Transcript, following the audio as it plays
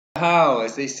How,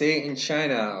 as they say in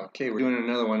China. Okay, we're doing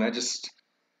another one. I just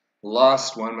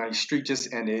lost one. My streak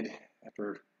just ended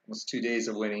after almost 2 days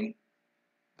of winning.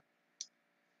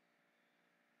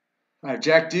 I have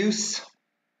Jack Deuce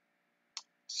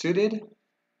suited.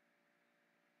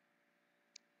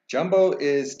 Jumbo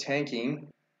is tanking.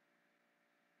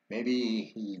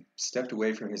 Maybe he stepped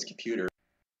away from his computer.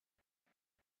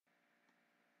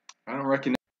 I don't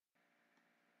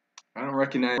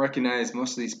recognize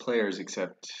most of these players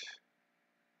except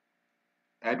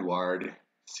Edward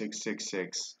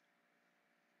 666.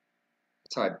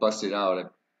 That's how I busted out. I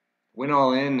went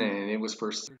all in and it was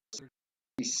for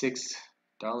 $66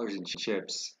 in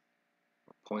chips.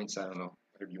 Points, I don't know,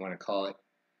 whatever you want to call it.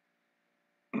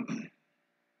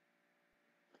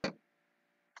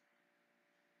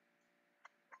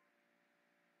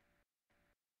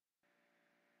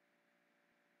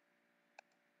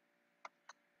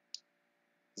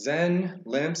 Zen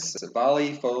limps,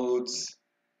 volley folds,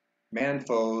 man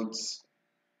folds,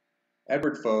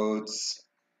 Edward folds,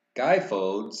 Guy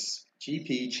folds,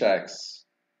 GP checks.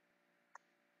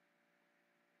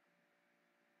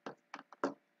 I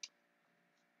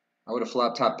would have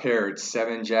flopped top pair. It's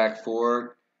 7, Jack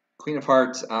 4, Queen of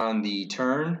Hearts on the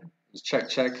turn. Check,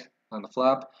 check on the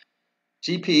flop.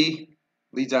 GP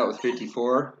leads out with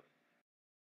 54.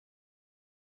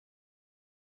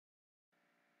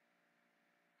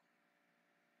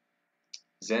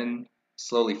 Zen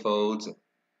slowly folds.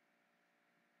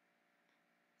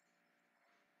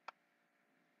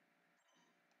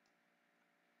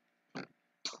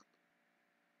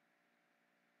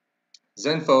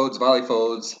 Zen folds, volley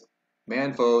folds,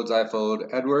 man folds, I fold,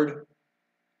 Edward.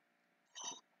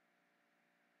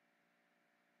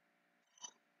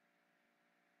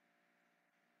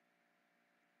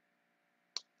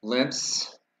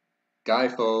 Limps, Guy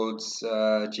folds,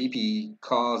 GP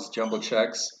calls, jumbo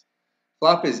checks.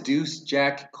 Flop is deuce,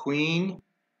 jack, queen,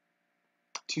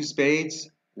 2 spades,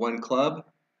 1 club.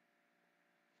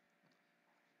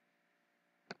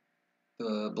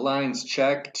 The blinds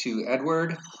check to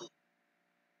Edward.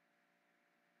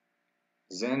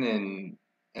 Zen and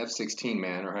F16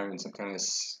 man are having some kind of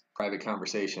private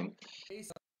conversation.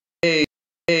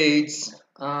 Spades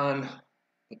on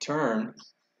the turn.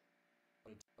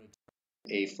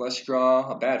 A flush draw,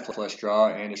 a bad flush draw,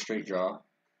 and a straight draw.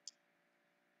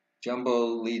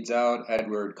 Jumbo leads out,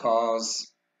 Edward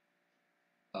calls,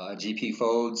 GP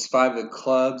folds, 5 of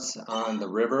clubs on the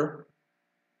river.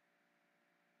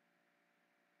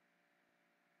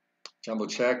 Jumbo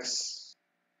checks,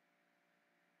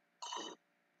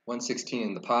 116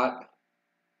 in the pot.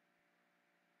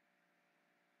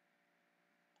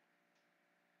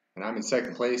 And I'm in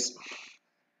second place.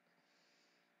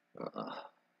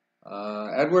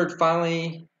 Edward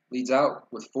finally leads out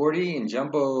with 40, and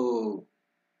Jumbo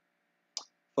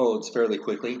folds fairly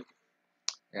quickly.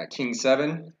 I got King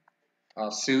 7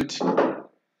 offsuit.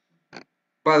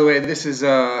 By the way, this is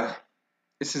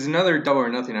another double or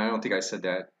nothing. I don't think I said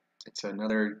that. It's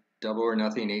another double or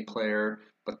nothing 8-player,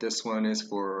 but this one is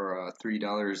for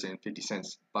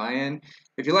 $3.50 buy-in.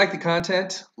 If you like the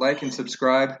content, like and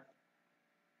subscribe.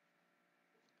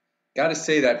 Got to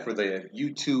say that for the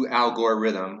YouTube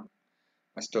algorithm.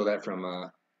 I stole that from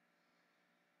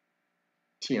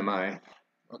TMI.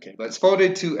 Okay, but it's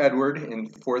folded to Edward in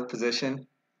 4th position.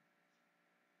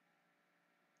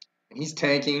 And he's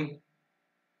tanking.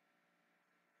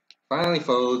 Finally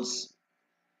folds.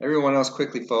 Everyone else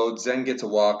quickly folds. Zen gets a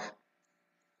walk.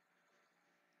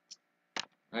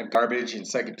 I have garbage in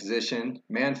 2nd position.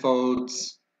 Man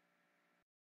folds.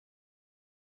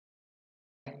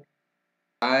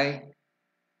 I.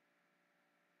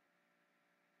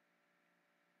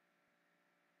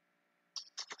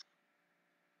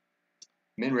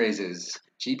 Min raises.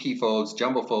 GP folds.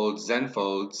 Jumbo folds. Zen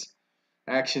folds.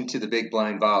 Action to the big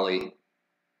blind volley.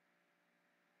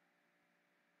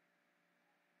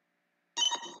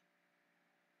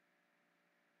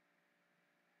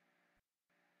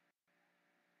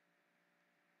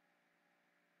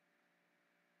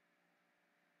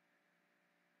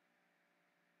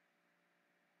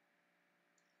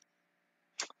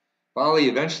 Volley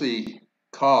eventually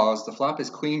calls. The flop is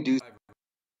queen deuce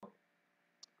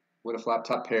with a flop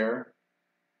top pair.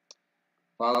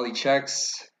 Volley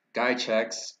checks. Guy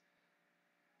checks.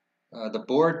 The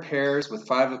board pairs with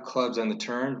 5 of clubs on the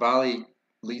turn. Volley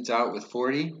leads out with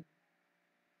 40.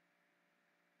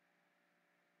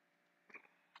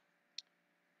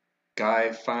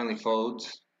 Guy finally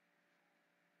folds.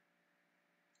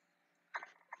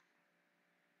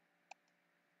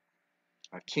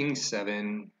 King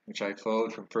 7, which I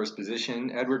fold from 1st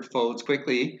position. Edward folds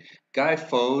quickly. Guy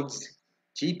folds.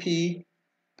 GP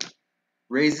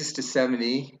raises to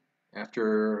 70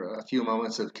 after a few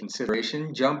moments of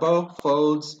consideration. Jumbo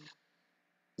folds,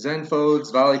 Zen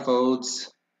folds, volley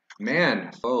folds,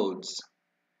 man folds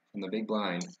from the big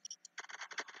blind.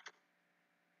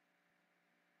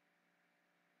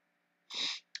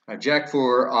 Jack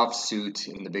 4 offsuit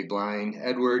in the big blind.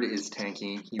 Edward is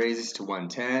tanking. He raises to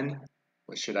 110.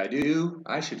 What should I do?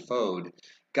 I should fold.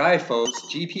 Guy folds,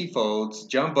 GP folds,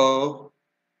 Jumbo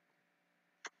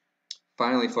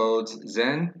finally folds,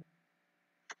 Zen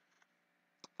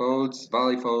folds,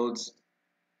 volley folds.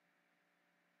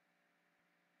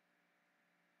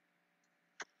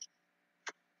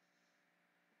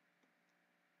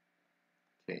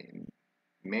 Okay,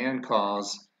 man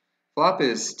calls. Flop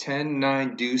is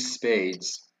 10-9 deuce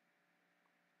spades.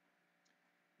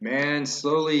 Man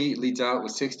slowly leads out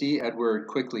with 60. Edward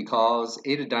quickly calls.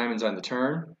 8 of diamonds on the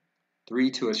turn.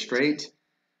 3 to a straight.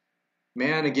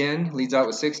 Man again leads out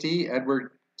with 60.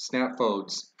 Edward snap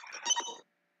folds.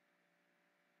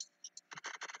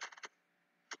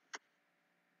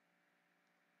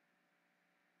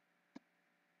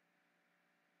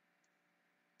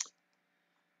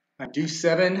 Deuce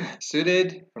 7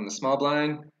 suited from the small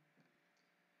blind.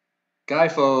 Guy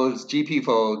folds, GP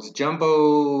folds,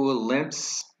 Jumbo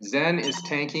limps. Zen is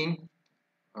tanking,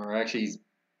 or actually he's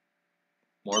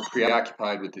more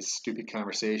preoccupied with this stupid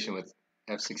conversation with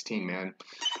F16 man.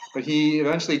 But he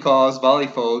eventually calls, volley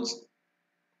folds.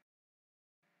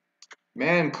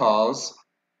 Man calls.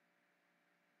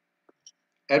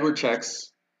 Edward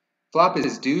checks. Flop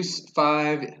is deuce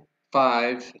 5,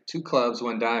 5, 2 clubs,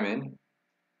 1 diamond.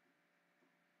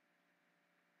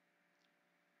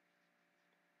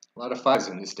 A lot of 5s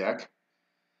in this deck.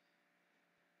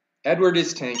 Edward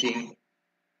is tanking.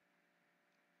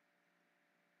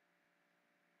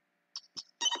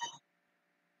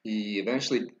 He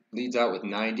eventually leads out with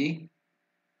 90.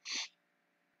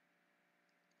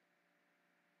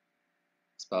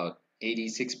 It's about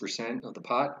 86% of the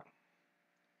pot.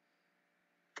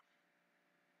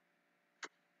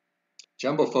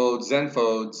 Jumbo folds, Zen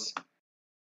folds.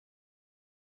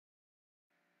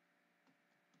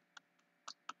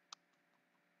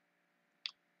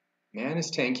 Man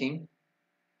is tanking.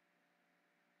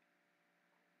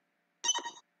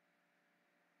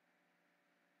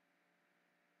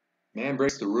 Man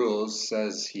breaks the rules,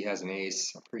 says he has an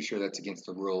ace. I'm pretty sure that's against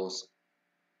the rules.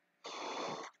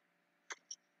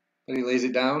 But he lays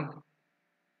it down.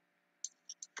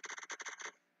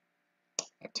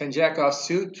 10 jack off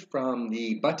suit from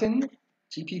the button.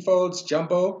 GP folds,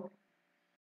 Jumbo.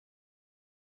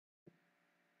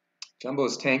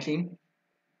 Jumbo's tanking.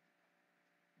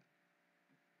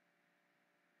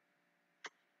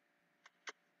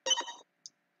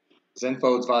 Zen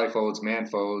folds, volley folds, man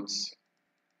folds.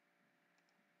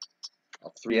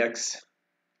 3x.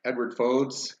 Edward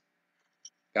folds.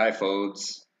 Guy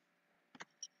folds.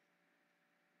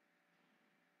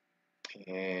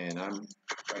 And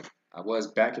I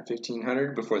was back at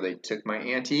 1500 before they took my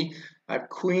ante. I have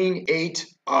queen 8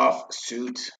 off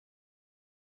suit.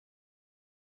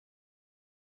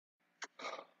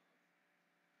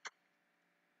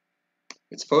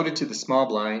 It's folded to the small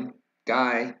blind.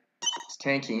 Guy is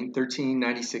tanking,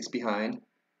 1396 behind.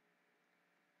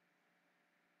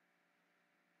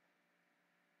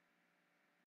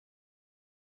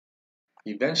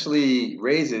 He eventually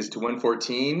raises to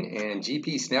 114 and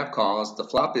GP snap calls. The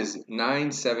flop is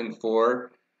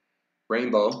 974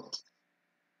 rainbow.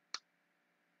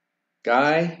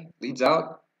 Guy leads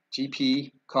out.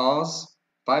 GP calls.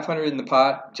 500 in the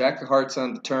pot. Jack of hearts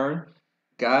on the turn.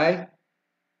 Guy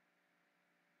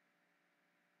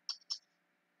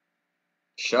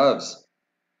shoves.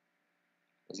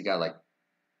 Has he got like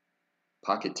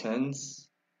pocket tens?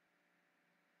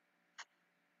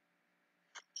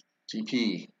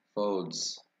 GP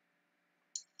folds.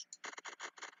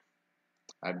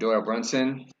 I have Doyle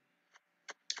Brunson.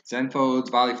 Zen folds,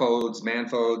 volley folds, man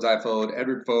folds, I fold,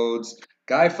 Edward folds,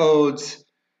 Guy folds.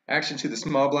 Action to the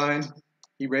small blind.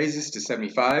 He raises to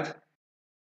 75.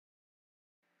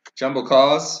 Jumbo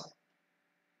calls.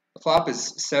 The flop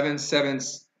is 7-7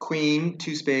 queen,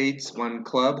 2 spades, 1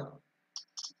 club.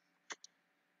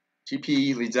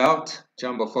 GP leads out.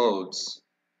 Jumbo folds.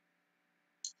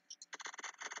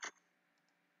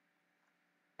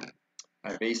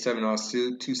 I have A7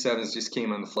 offsuit. 2 7s just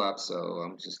came on the flop, so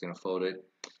I'm just going to fold it.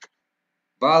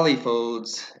 Volley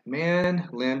folds. Man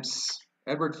limps.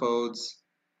 Edward folds.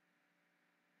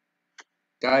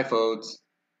 Guy folds.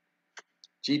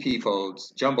 GP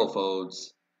folds. Jumbo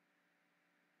folds.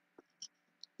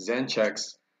 Zen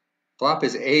checks. Flop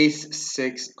is ace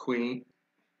 6 queen.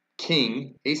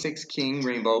 King. Ace 6 king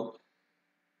rainbow.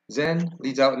 Zen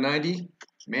leads out 90.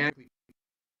 Man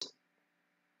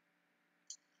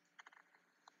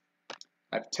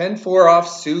I have 10-4 off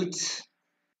suit.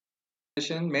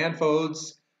 Man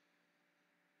folds.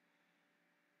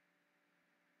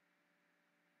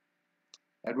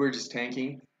 Edward is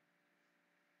tanking.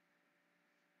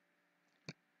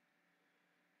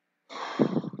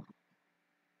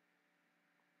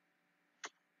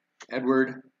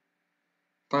 Edward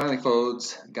finally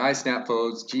folds. Guy snap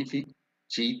folds. GP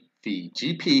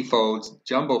folds.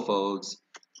 Jumbo folds.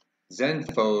 Zen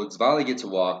folds. Volley gets a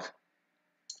walk.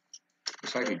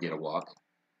 Wish I could get a walk.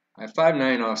 I have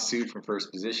 5-9 off suit from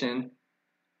first position.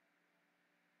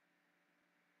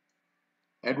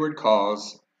 Edward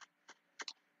calls.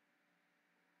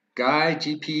 Guy,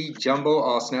 GP, Jumbo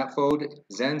all snap fold.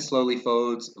 Zen slowly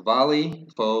folds. Volley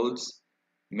folds.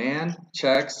 Man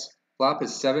checks. Flop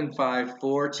is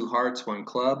 7-5-4, 2 hearts, 1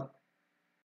 club.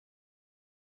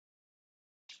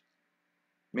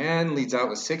 Man leads out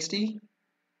with 60.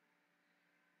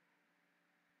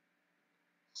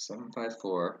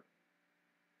 7-5-4.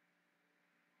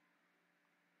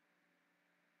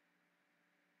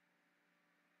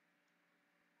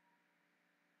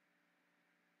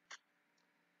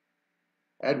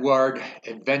 Edward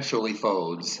eventually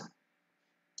folds.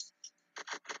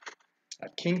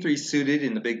 King 3 suited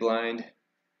in the big blind.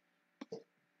 I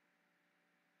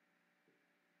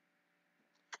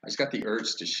just got the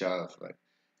urge to shove, but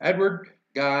Edward,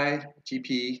 Guy,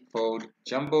 GP, fold,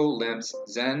 Jumbo, limps,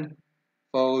 Zen,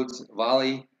 folds,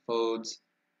 Volley, folds,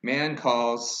 Man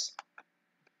calls,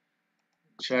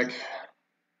 check.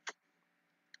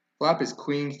 Flop is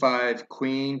Queen 5,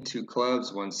 Queen, 2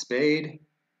 clubs, 1 spade.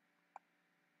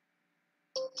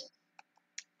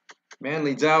 Man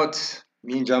leads out.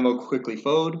 Me and Jumbo quickly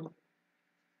fold.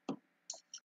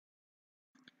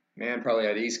 Man probably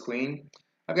had ace queen.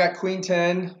 I've got Queen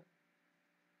 10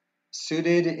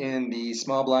 suited in the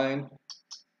small blind.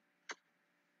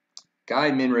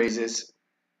 Guy min raises.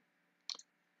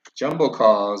 Jumbo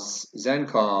calls. Zen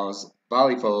calls.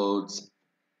 Volley folds.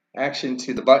 Action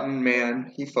to the button.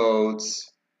 Man, he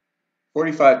folds.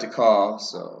 45 to call,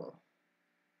 so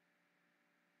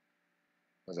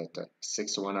was that the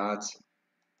 6-1 odds?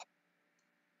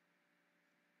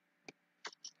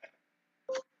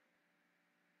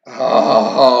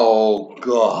 Oh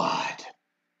God.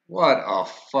 What a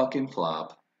fucking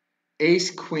flop. Ace,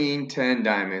 Queen, 10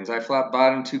 diamonds. I flop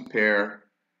bottom 2 pair.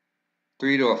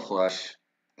 3 to a flush.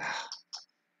 Damn.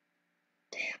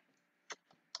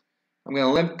 I'm going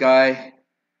to limp Guy.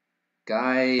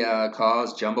 Guy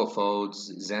calls. Jumbo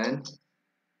folds. Zen.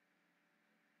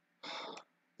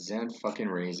 Zen fucking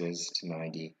raises to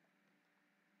 90.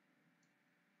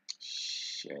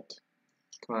 Shit.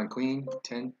 Come on, Queen.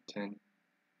 10, 10.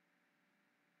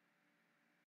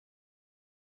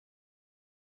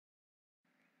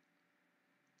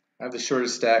 I have the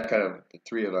shortest stack out of the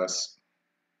 3 of us.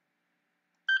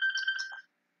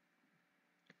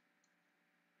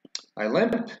 I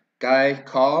limp. Guy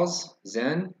calls.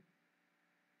 Zen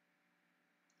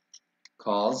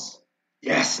calls.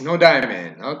 Yes, no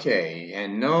diamond. Okay,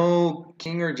 and no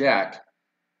king or jack.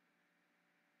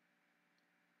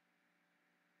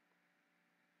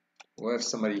 What if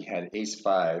somebody had ace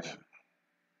 5?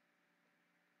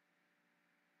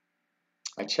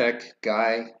 I check.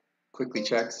 Guy quickly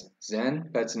checks. Zen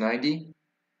bets 90.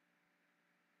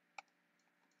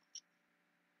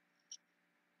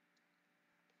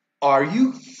 Are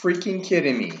you freaking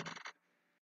kidding me?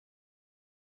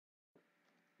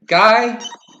 Guy.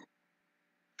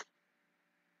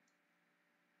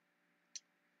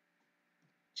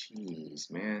 Jeez,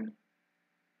 man.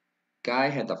 Guy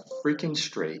had the freaking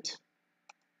straight.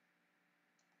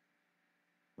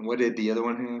 And what did the other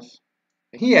one have?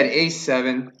 He had ace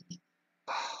 7.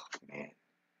 Oh, man.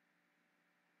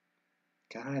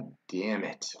 God damn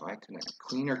it. Why couldn't I?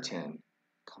 Queen or 10?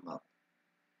 Come up.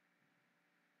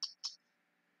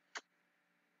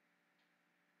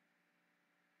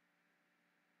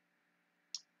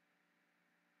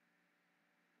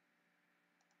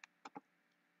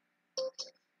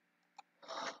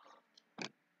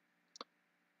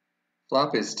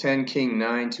 Flop is 10, king,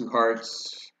 9, 2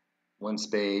 hearts, 1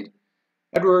 spade.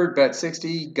 Edward bet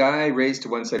 60. Guy raised to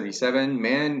 177.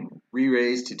 Man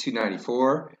re-raised to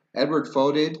 294. Edward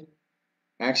folded.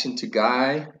 Action to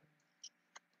Guy.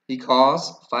 He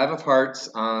calls. 5 of hearts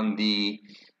on the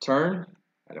turn.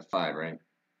 At a 5, right?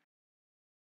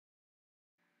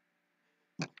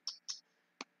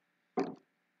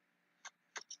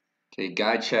 Okay,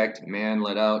 Guy checked. Man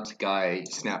let out. Guy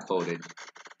snap folded.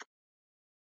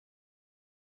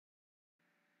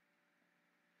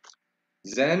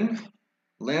 Zen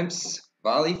limps.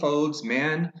 Volley folds.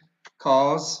 Man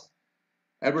calls.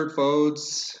 Edward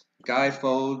folds. Guy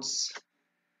folds.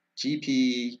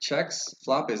 GP checks.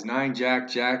 Flop is 9 Jack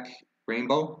Jack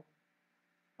Rainbow.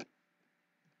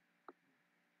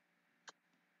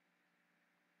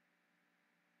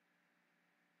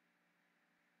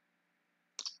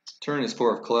 Turn is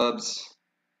 4 of clubs.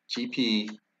 GP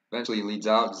eventually leads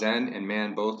out. Zen and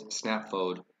man both snap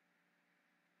fold.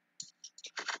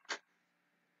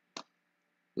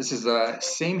 This is the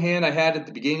same hand I had at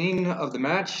the beginning of the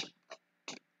match.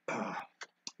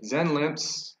 Zen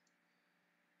limps.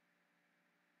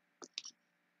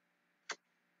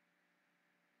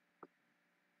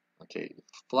 Okay,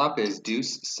 flop is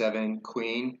deuce, 7,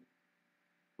 queen,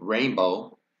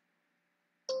 rainbow.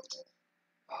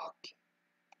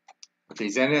 Okay,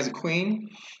 Zen has a queen.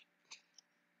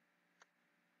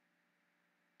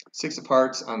 6 of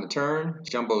hearts on the turn.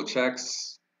 Jumbo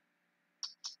checks.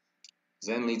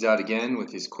 Zen leads out again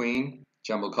with his queen.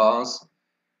 Jumbo calls.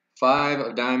 5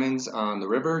 of diamonds on the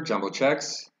river. Jumbo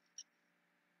checks.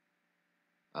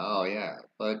 Oh yeah,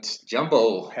 but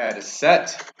Jumbo had a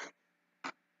set.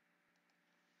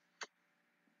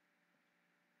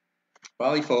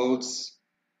 Volley folds.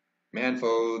 Man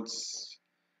folds.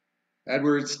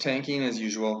 Edwards tanking as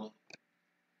usual.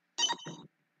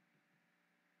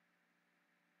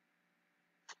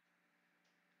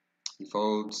 He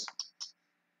folds.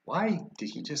 Why did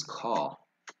he just call?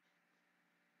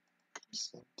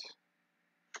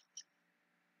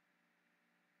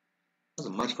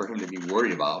 Wasn't much for him to be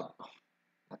worried about.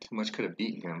 Not too much could have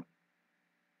beaten him.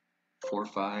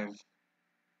 4-5.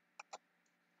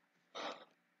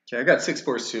 Okay, I got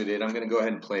 6-4 suited. I'm gonna go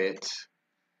ahead and play it.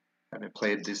 I haven't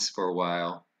played this for a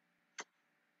while.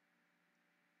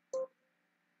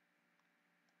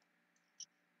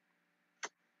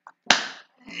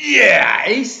 Yeah,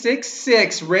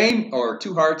 ace-6-6, rain, or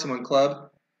 2 hearts and 1 club.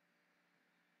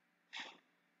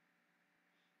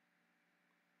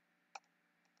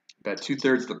 Bet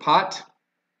 2/3 the pot.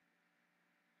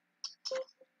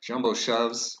 Jumbo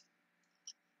shoves.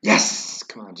 Yes!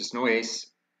 Come on, just no ace.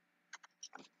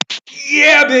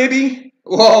 Yeah, baby!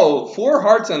 Whoa, 4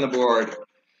 hearts on the board.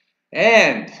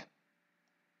 And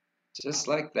just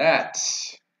like that,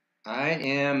 I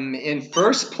am in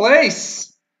first place.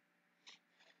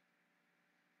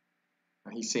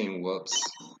 He's saying whoops.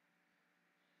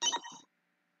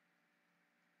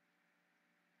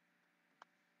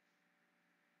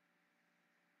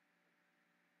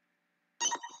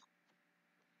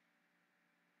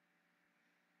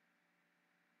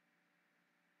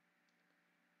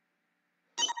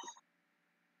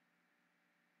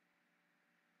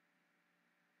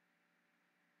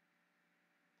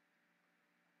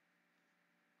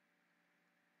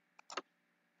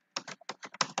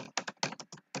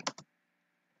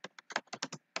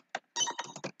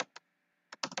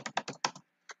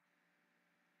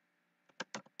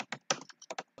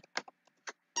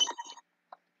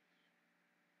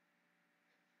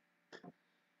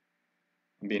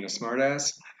 I'm being a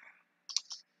smartass.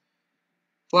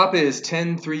 Flop is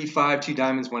 10-3-5, 2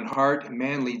 diamonds, 1 heart.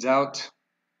 Man leads out.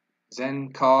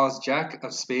 Zen calls Jack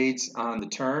of spades on the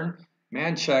turn.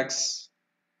 Man checks.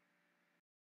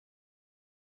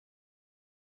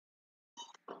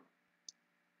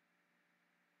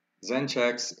 Zen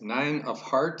checks. 9 of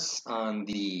hearts on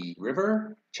the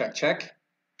river. Check, check.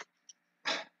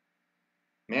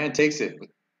 Man takes it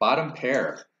with bottom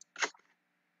pair.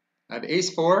 I have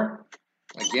ace-4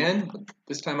 again, but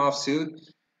this time offsuit.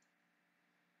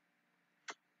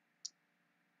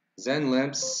 Zen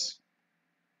limps.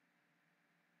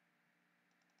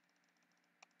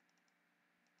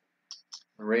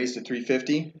 Raise to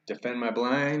 350. Defend my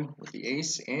blind with the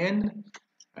ace, and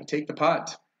I take the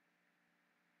pot.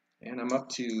 And I'm up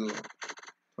to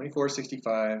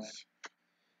 24.65.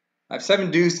 I have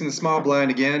 7 deuce in the small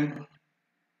blind again.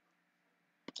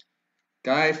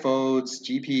 Guy folds,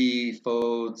 GP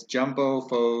folds, Jumbo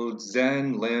folds,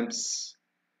 Zen limps,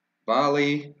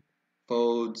 Volley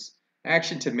folds,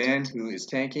 action to man who is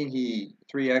tanking, he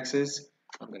 3x's.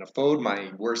 I'm going to fold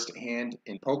my worst hand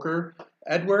in poker.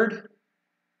 Edward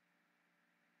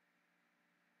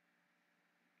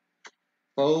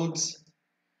folds.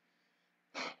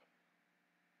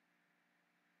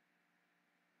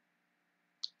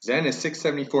 Zen is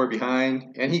 674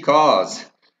 behind, and he calls.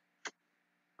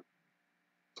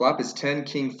 Flop is 10,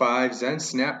 king 5, Zen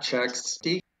snap checks.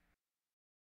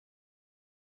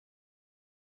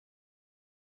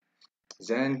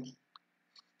 Zen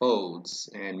folds,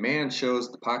 and man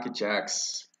shows the pocket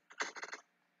jacks.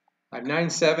 I have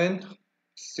 9-7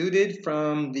 suited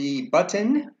from the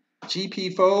button.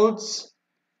 GP folds,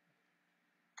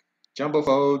 Jumbo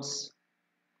folds,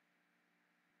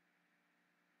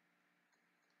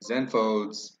 Zen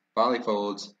folds, Volley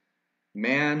folds.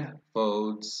 Man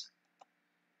folds.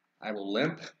 I will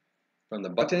limp from the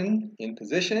button in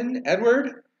position.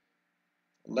 Edward,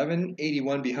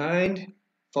 1181 behind.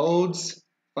 Folds.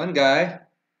 Fun guy.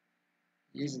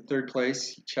 He's in third place.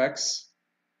 He checks.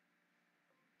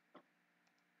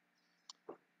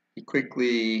 He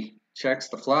quickly checks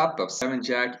the flop of 7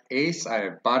 Jack Ace. I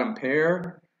have bottom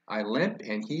pair. I limp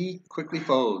and he quickly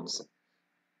folds.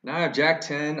 Now I have Jack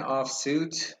 10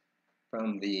 offsuit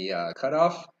from the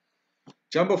cutoff.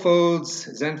 Jumbo folds,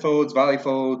 Zen folds, volley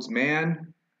folds,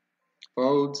 man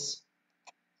folds.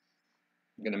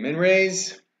 I'm gonna min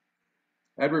raise.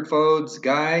 Edward folds,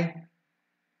 guy.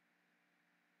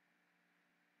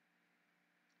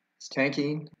 It's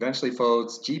tanking, eventually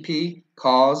folds. GP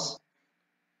calls.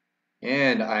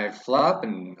 And I flop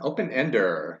an open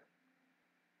ender.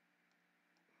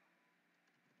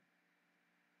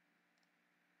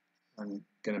 I'm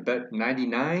gonna bet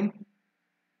 99.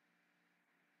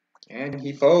 And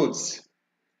he folds.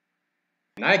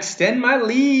 And I extend my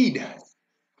lead.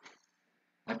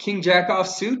 A king jack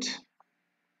offsuit.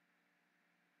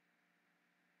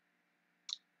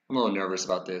 I'm a little nervous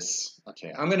about this.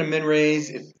 Okay, I'm gonna min raise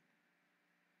if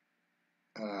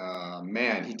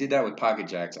man, he did that with pocket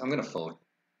jacks. I'm gonna fold.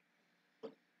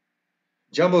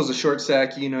 Jumbo's a short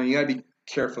stack, you know, you gotta be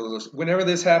careful. Whenever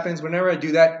this happens, whenever I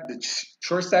do that, the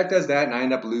short stack does that and I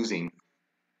end up losing.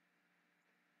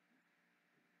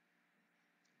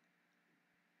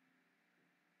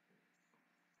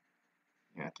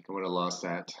 Yeah, I think I would have lost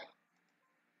that.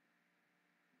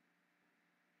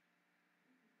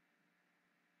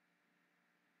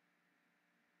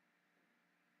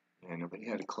 Yeah, nobody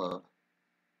had a club.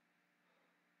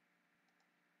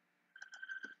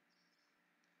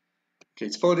 Okay,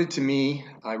 it's folded to me.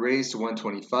 I raised to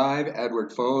 125.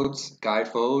 Edward folds. Guy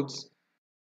folds.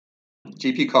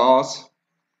 GP calls.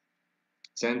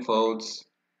 Zen folds.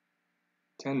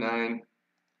 10-9. I'm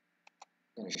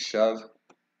going to shove.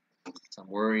 I'm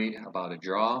worried about a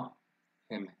draw.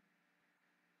 Him.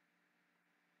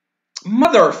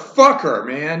 Motherfucker,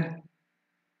 man.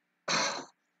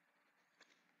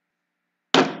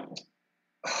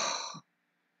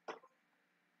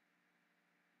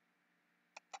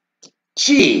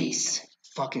 Jeez.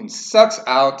 Fucking sucks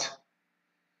out.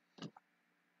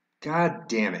 God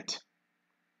damn it.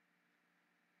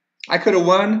 I could have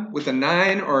won with a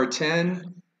 9 or a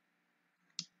 10.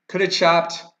 Could have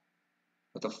chopped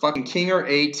with a fucking king or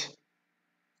 8.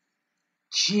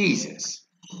 Jesus.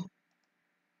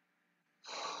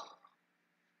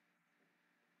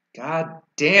 God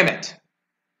damn it.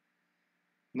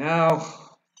 Now,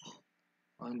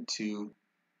 1, 2,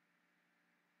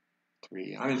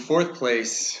 3. I'm in 4th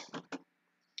place.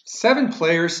 7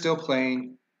 players still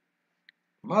playing.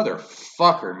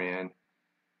 Motherfucker, man.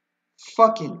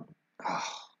 Fucking.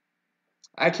 Oh,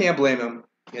 I can't blame him.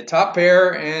 A top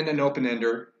pair and an open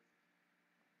ender.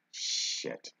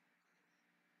 Shit.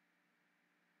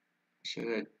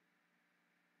 Should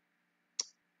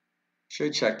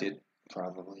have checked it,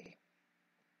 probably.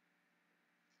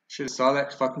 Should have saw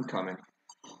that fucking coming.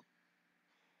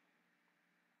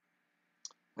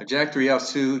 A Jack 3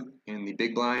 offsuit in the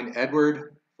big blind.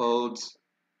 Edward folds.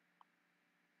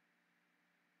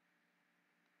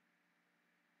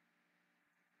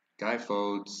 Guy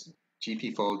folds.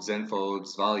 GP folds. Zen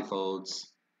folds. Volley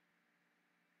folds.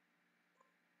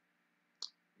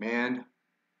 Man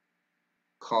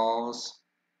calls.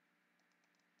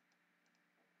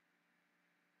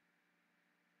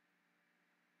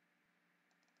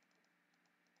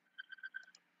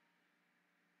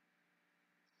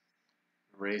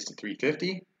 Raised to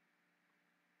 350.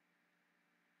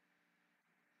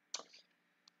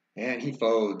 And he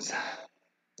folds.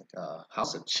 Like a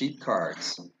house of cheap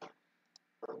cards.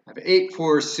 I have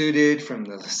 8-4 suited from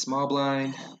the small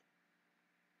blind.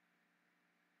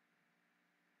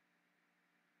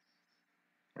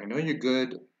 I know you're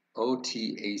good.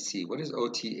 OTAC. What is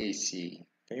OTAC?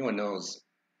 If anyone knows,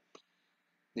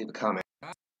 leave a comment.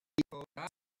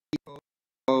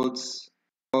 Folds.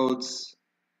 Folds.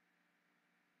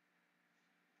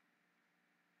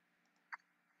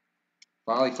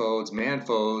 Volley folds. Man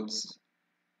folds.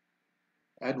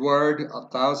 Edward,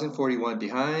 1,041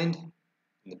 behind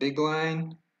in the big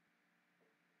blind.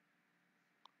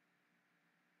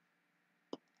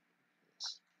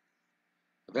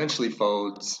 Eventually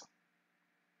folds.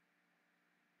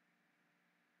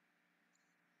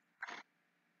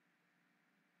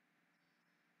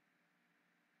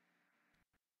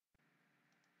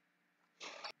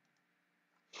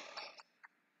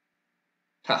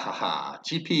 Ha ha ha.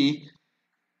 GP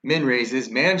min raises.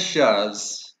 Man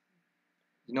shoves.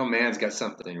 You know man's got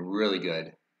something really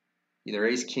good. Either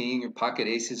ace king or pocket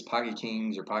aces, pocket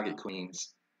kings, or pocket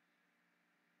queens.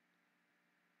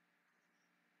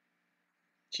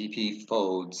 GP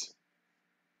folds.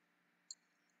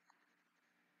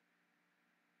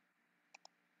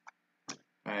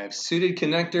 I have suited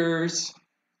connectors.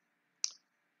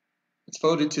 It's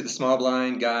folded to the small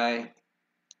blind guy.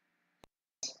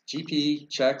 GP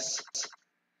checks.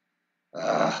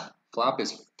 Flop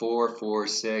is 4, 4,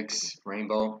 6.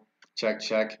 Rainbow. Check,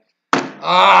 check.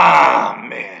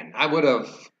 Man. I would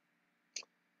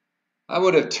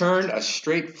have turned a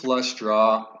straight flush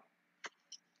draw.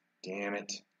 Damn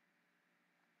it.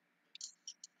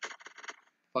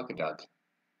 Fuck a duck.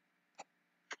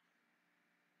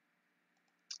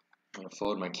 I'm gonna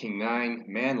fold my king 9.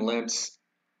 Man limps.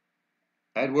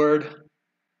 Edward.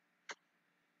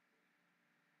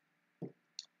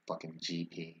 Fucking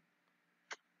GP.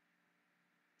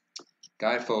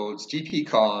 Guy folds. GP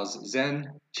calls.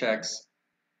 Zen checks.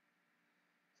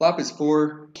 Flop is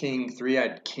 4, king 3. I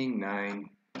had king 9.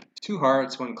 2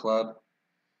 hearts, 1 club.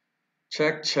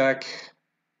 Check, check.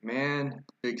 Man,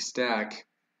 big stack.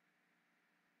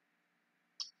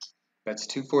 That's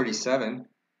 247.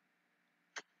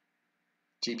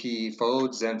 GP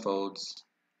folds, Zen folds.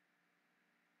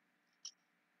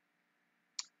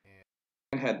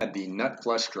 And had the nut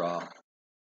flush draw.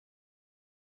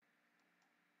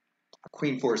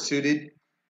 Queen 4 suited.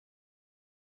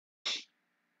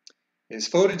 Is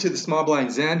folded to the small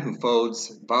blind Zen, who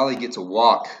folds. Volley gets a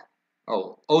walk.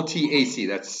 Oh, OTAC.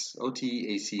 That's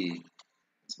OTAC.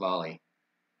 It's volley.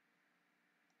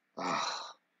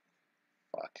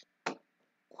 Fuck.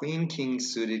 Queen, king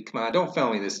suited. Come on, don't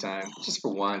fail me this time. Just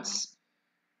for once.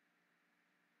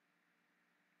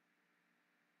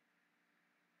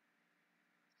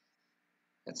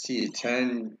 Let's see,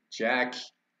 10, jack,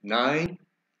 9.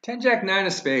 10, jack, 9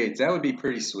 of spades. That would be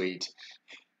pretty sweet.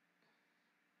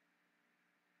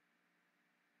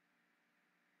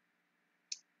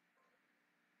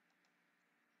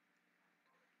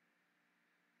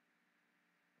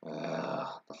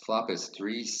 The flop is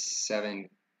 3, 7,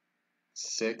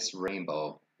 6,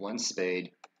 rainbow. 1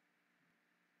 spade.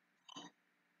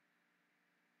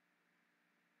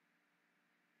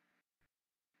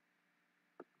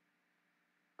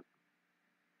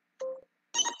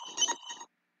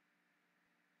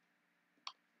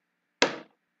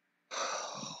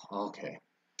 Okay.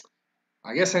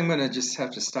 I guess I'm going to just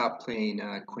have to stop playing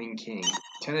queen, king.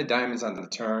 10 of diamonds on the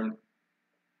turn.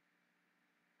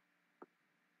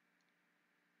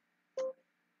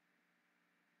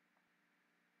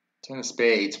 Ten of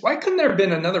spades. Why couldn't there have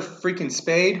been another freaking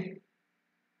spade?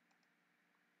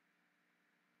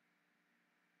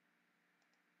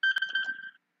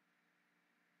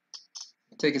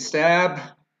 Take a stab.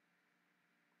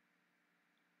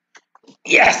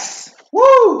 Yes!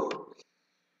 Woo!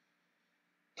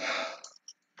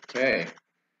 Okay.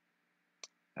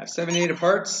 I have 7, 8 of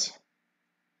hearts.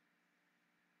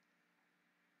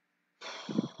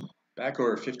 Back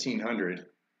over 1,500. Let's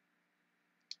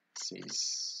see.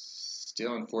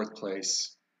 Still in 4th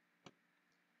place.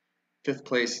 5th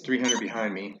place, 300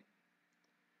 behind me.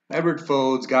 Edward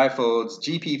folds, Guy folds,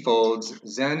 GP folds,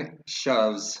 Zen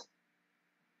shoves.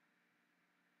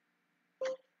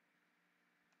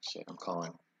 Shit, I'm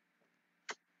calling.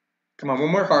 Come on,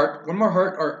 one more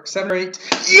heart, or 7 or 8.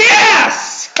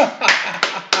 Yes!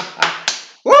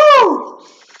 Woo!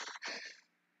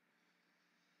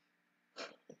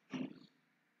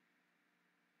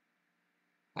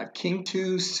 I have king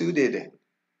 2 suited.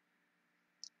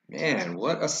 Man,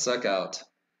 what a suck out.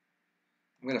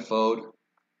 I'm going to fold.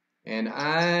 And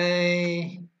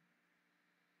in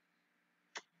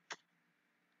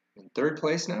 3rd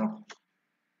place now.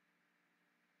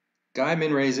 Guy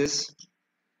min raises.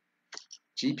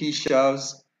 GP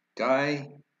shoves. Guy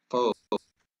folds.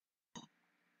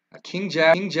 A king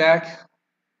jack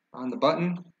on the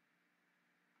button.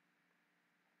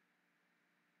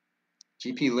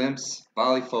 GP limps.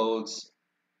 Volley folds.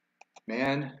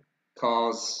 Man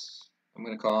calls. I'm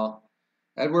going to call.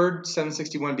 Edward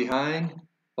 761 behind.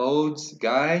 Folds.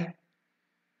 Guy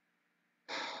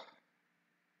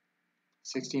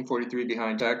 1643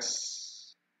 behind. Checks.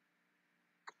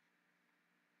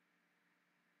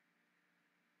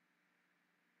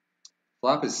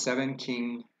 Flop is 7,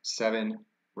 king 7,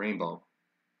 rainbow.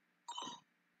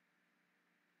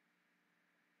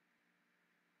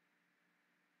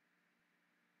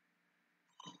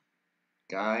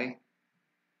 Guy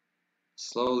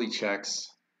slowly checks.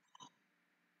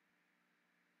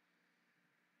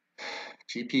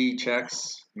 GP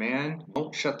checks. Man,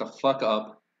 don't shut the fuck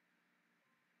up.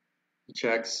 He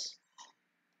checks.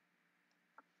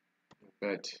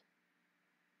 Bet.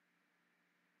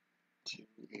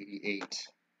 88.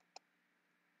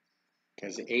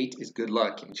 Because 8 is good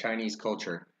luck in Chinese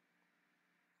culture.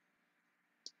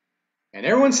 And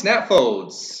everyone snap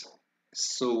folds.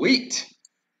 Sweet.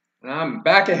 And I'm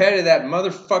back ahead of that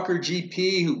motherfucker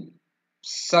GP who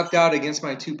sucked out against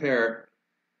my 2 pair.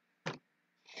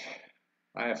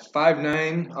 I have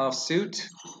 5-9 offsuit.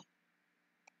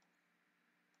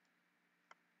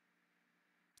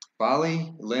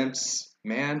 Volley, limps,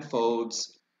 man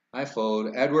folds. I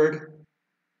fold. Edward,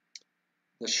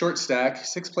 the short stack.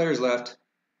 6 players left.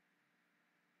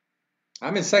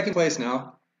 I'm in second place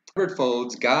now. Edward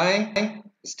folds. Guy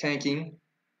is tanking.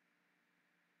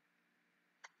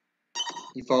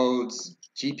 He folds.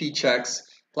 GP checks.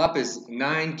 Flop is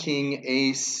 9, king,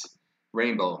 ace,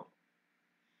 rainbow.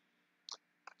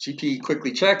 GP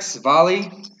quickly checks. Volley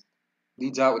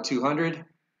leads out with 200.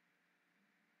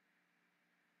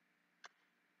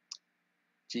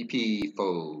 GP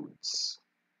folds.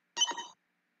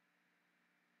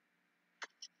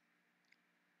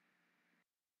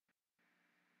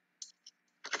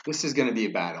 This is going to be a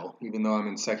battle, even though I'm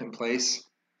in second place.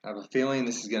 I have a feeling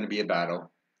this is going to be a battle.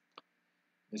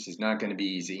 This is not going to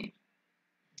be easy.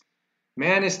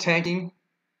 Man is tanking.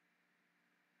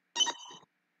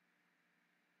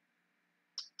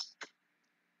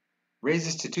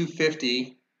 Raises to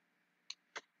 250.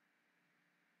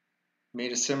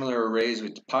 Made a similar raise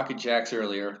with pocket jacks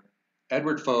earlier.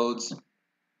 Edward folds.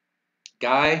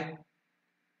 Guy's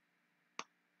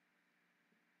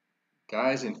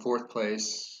in fourth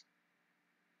place.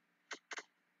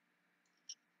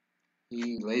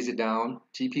 He lays it down.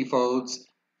 GP folds.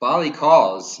 Volley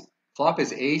calls. Flop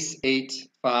is ace, 8,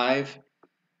 5,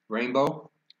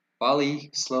 rainbow.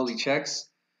 Volley slowly checks.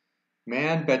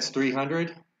 Man bets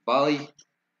 300. Volley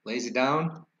lays it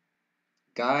down.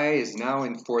 Guy is now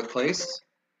in fourth place.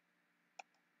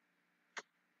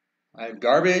 I have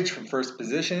garbage from first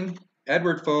position.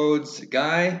 Edward folds.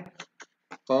 Guy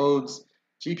folds.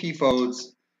 GP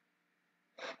folds.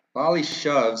 Volley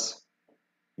shoves.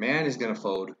 Man is going to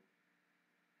fold.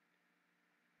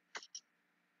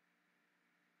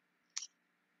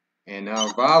 And now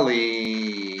Volley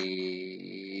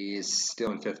is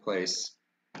still in fifth place.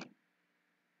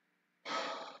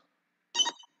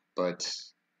 But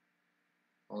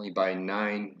only by $9.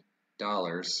 I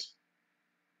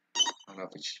don't know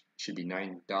if it should be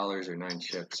 $9 or 9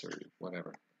 chips or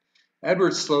whatever.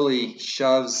 Edward slowly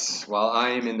shoves while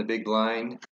I am in the big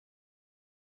blind.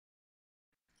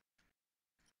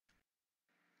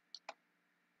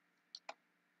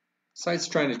 Site's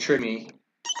trying to trick me.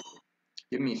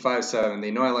 Give me 5-7.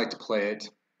 They know I like to play it.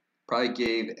 Probably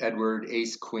gave Edward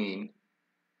ace queen.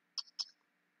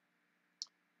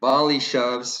 Volley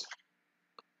shoves.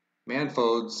 Man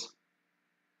folds.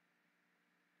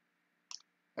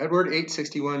 Edward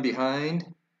 861 behind.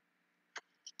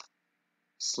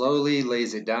 Slowly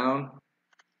lays it down.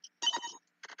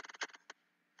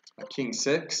 A king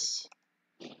 6.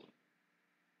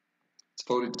 It's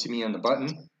folded to me on the button.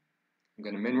 I'm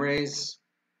going to min raise.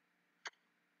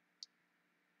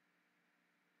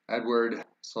 Edward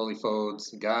slowly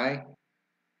folds. Guy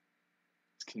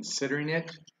is considering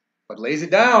it, but lays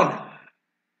it down.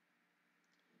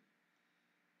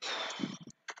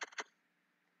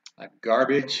 A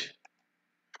garbage.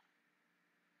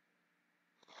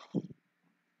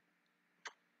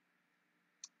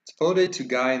 It's folded to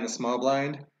Guy in the small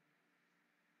blind.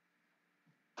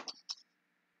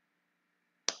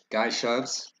 Guy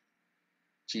shoves.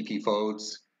 GP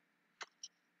folds.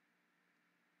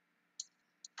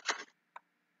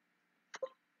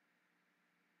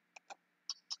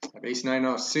 I have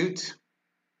ace-9 off suit.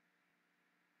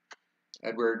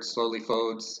 Edward slowly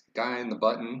folds. Guy in the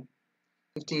button.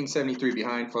 1573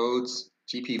 behind folds.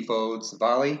 GP folds.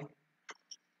 Volley.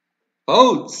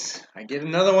 Folds. I get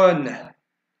another one.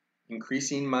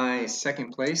 Increasing my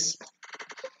second place.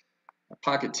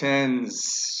 Pocket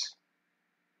tens.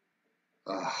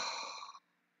 Okay.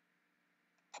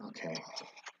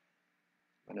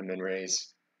 I'm going to min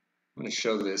raise. I'm going to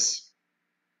show this.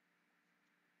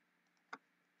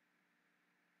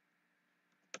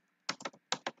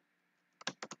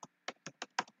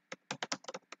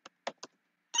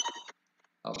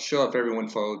 I'll show if everyone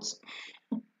folds.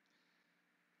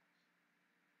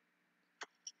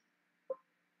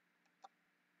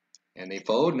 And they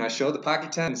fold, and I show the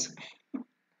pocket tens.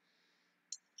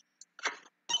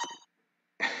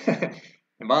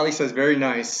 And Molly says, very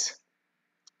nice.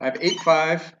 I have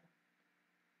 8-5.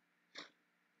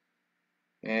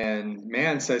 And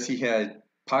Man says he had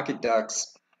pocket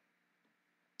ducks.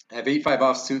 I have 8-5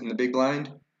 offsuit in the big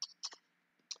blind.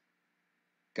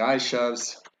 Guy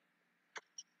shoves.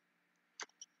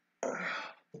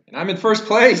 And I'm in first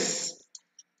place.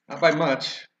 Not by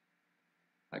much.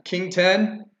 King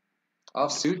 10,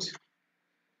 offsuit.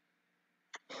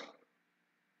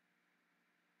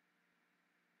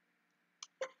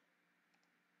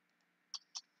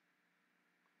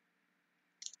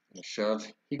 And a shove.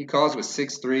 He calls with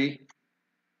 6-3.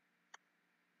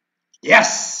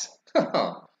 Yes!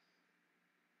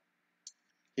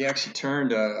 He actually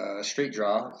turned a straight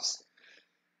draw.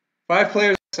 5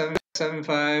 players,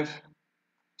 7-5,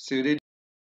 suited.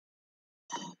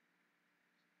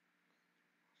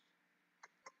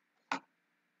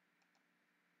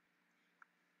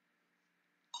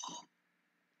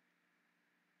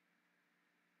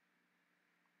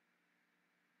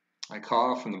 I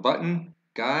call from the button.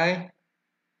 Guy.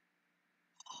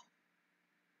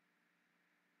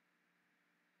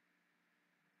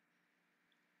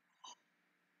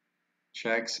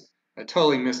 Checks. I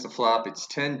totally missed the flop. It's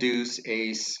 10 deuce,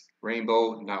 ace,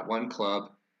 rainbow, not one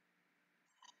club.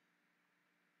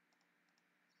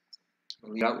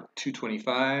 Lead out with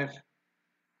 225.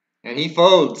 And he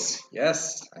folds.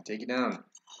 Yes, I take it down.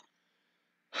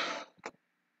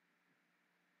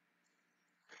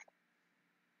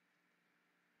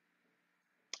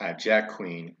 I have Jack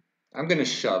Queen. I'm going to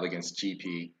shove against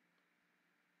GP.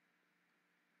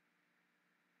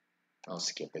 I'll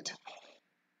skip it.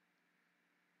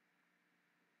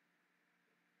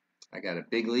 I got a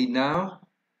big lead now.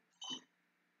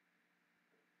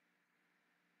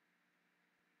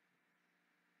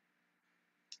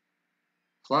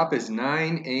 Flop is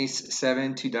 9, ace,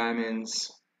 7, 2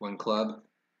 diamonds, 1 club.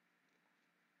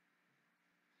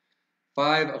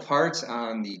 5 of hearts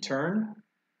on the turn.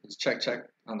 It's check, check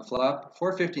on the flop.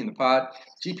 450 in the pot.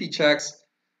 GP checks.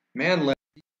 Man limps.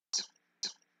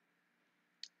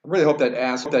 I really hope that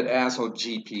asshole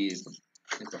GP is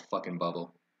the fucking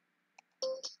bubble.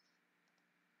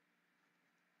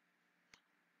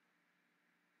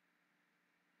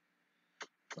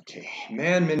 Okay,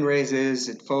 man min raises.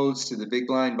 It folds to the big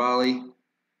blind volley.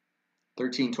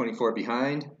 13-24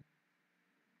 behind.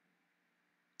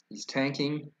 He's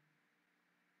tanking.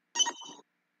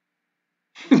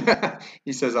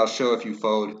 He says, I'll show if you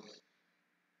fold.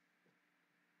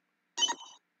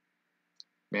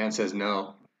 Man says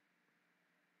no.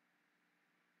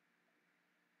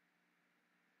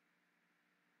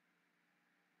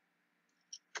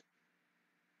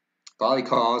 Volley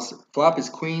calls. Flop is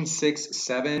queen, 6,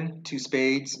 7, 2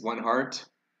 spades, 1 heart.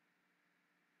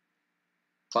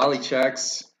 Volley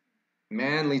checks.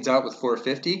 Man leads out with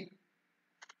 450.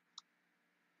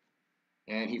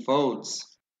 And he folds.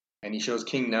 And he shows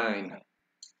king 9.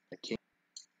 A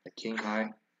king high.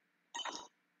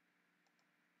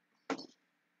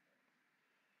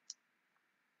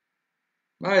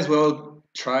 Might as well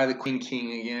try the queen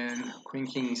king again. Queen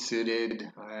king suited.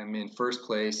 I'm in first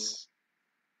place.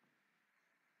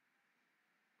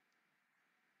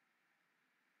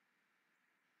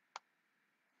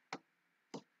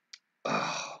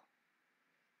 Oh.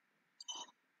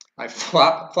 I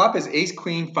flop is ace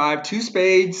queen 5, 2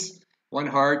 spades, 1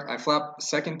 heart. I flop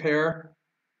second pair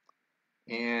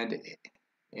and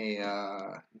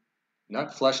a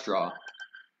nut flush draw.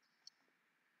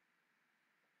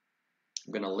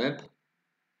 I'm gonna limp.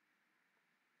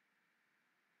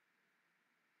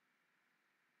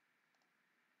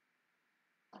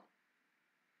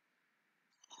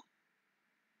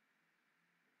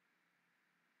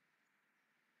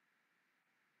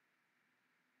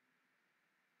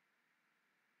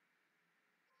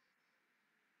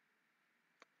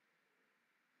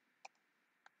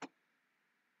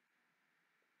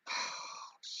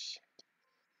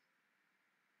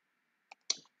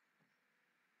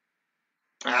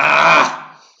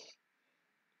 Ah!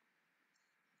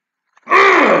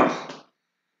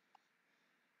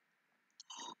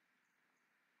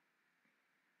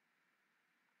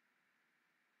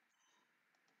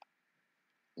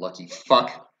 Lucky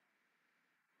fuck.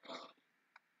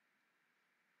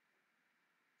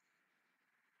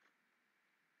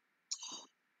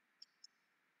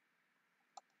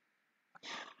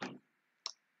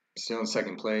 Still in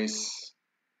second place.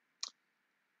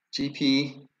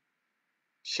 GP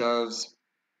shoves.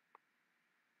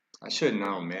 I should have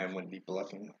known, man. Wouldn't be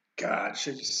bluffing. God,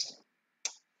 should just.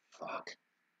 Fuck.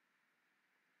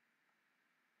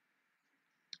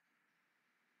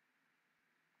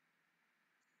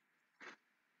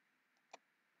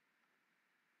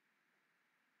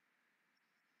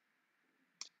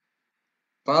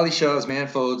 Volley shoves, man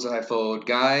folds, I fold.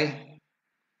 Guy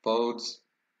folds.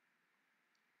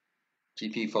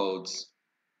 GP folds.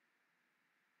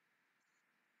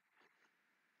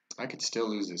 I could still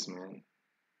lose this, man.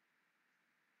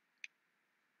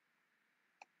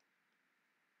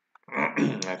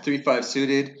 I have 3-5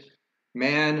 suited.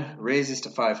 Man raises to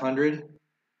 500.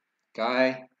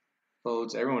 Guy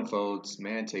folds. Everyone folds.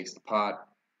 Man takes the pot.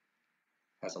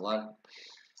 Has a lot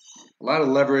of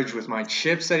leverage with my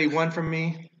chips that he won from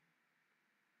me.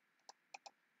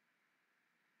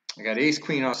 I got ace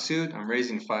queen offsuit. I'm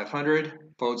raising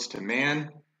 500. Folds to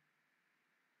man.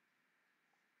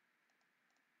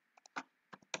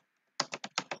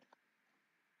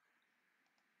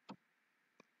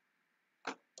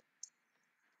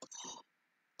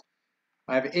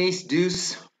 I have ace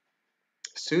deuce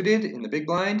suited in the big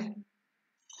blind.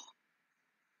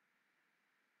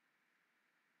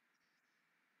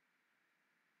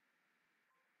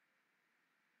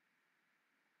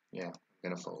 Yeah, I'm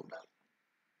gonna fold.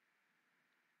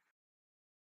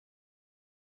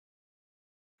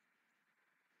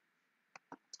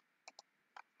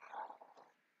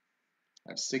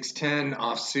 I have 6-10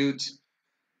 offsuit.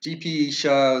 GP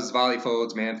shoves, volley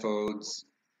folds, man folds,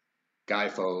 guy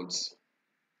folds.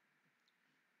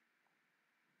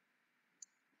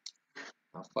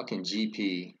 Now fucking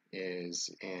GP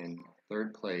is in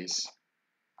third place.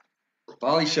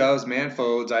 Volley shoves, man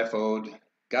folds, I fold.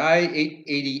 Guy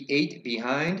 888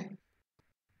 behind.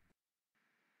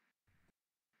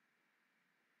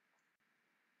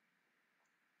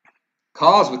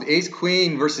 Calls with ace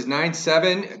queen versus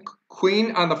 9-7.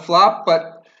 Queen on the flop,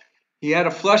 but he had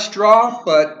a flush draw,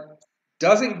 but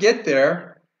doesn't get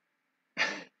there.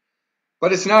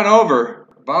 But it's not over.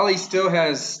 Volley still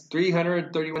has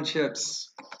 331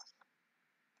 chips.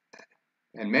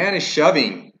 And man is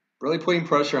shoving, really putting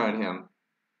pressure on him.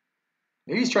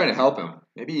 Maybe he's trying to help him.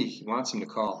 Maybe he wants him to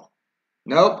call.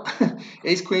 Nope.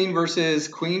 Ace queen versus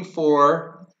queen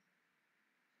 4.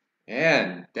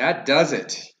 And that does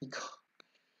it.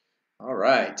 All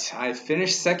right. I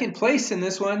finished second place in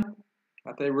this one.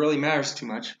 Not that it really matters too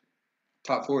much.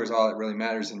 Top 4 is all that really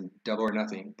matters in double or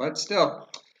nothing. But still,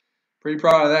 pretty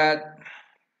proud of that.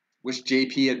 Wish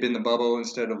JP had been the bubble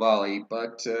instead of volley.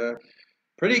 But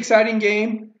pretty exciting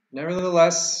game.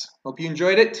 Nevertheless, hope you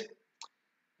enjoyed it.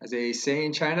 As they say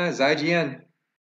in China, 再见.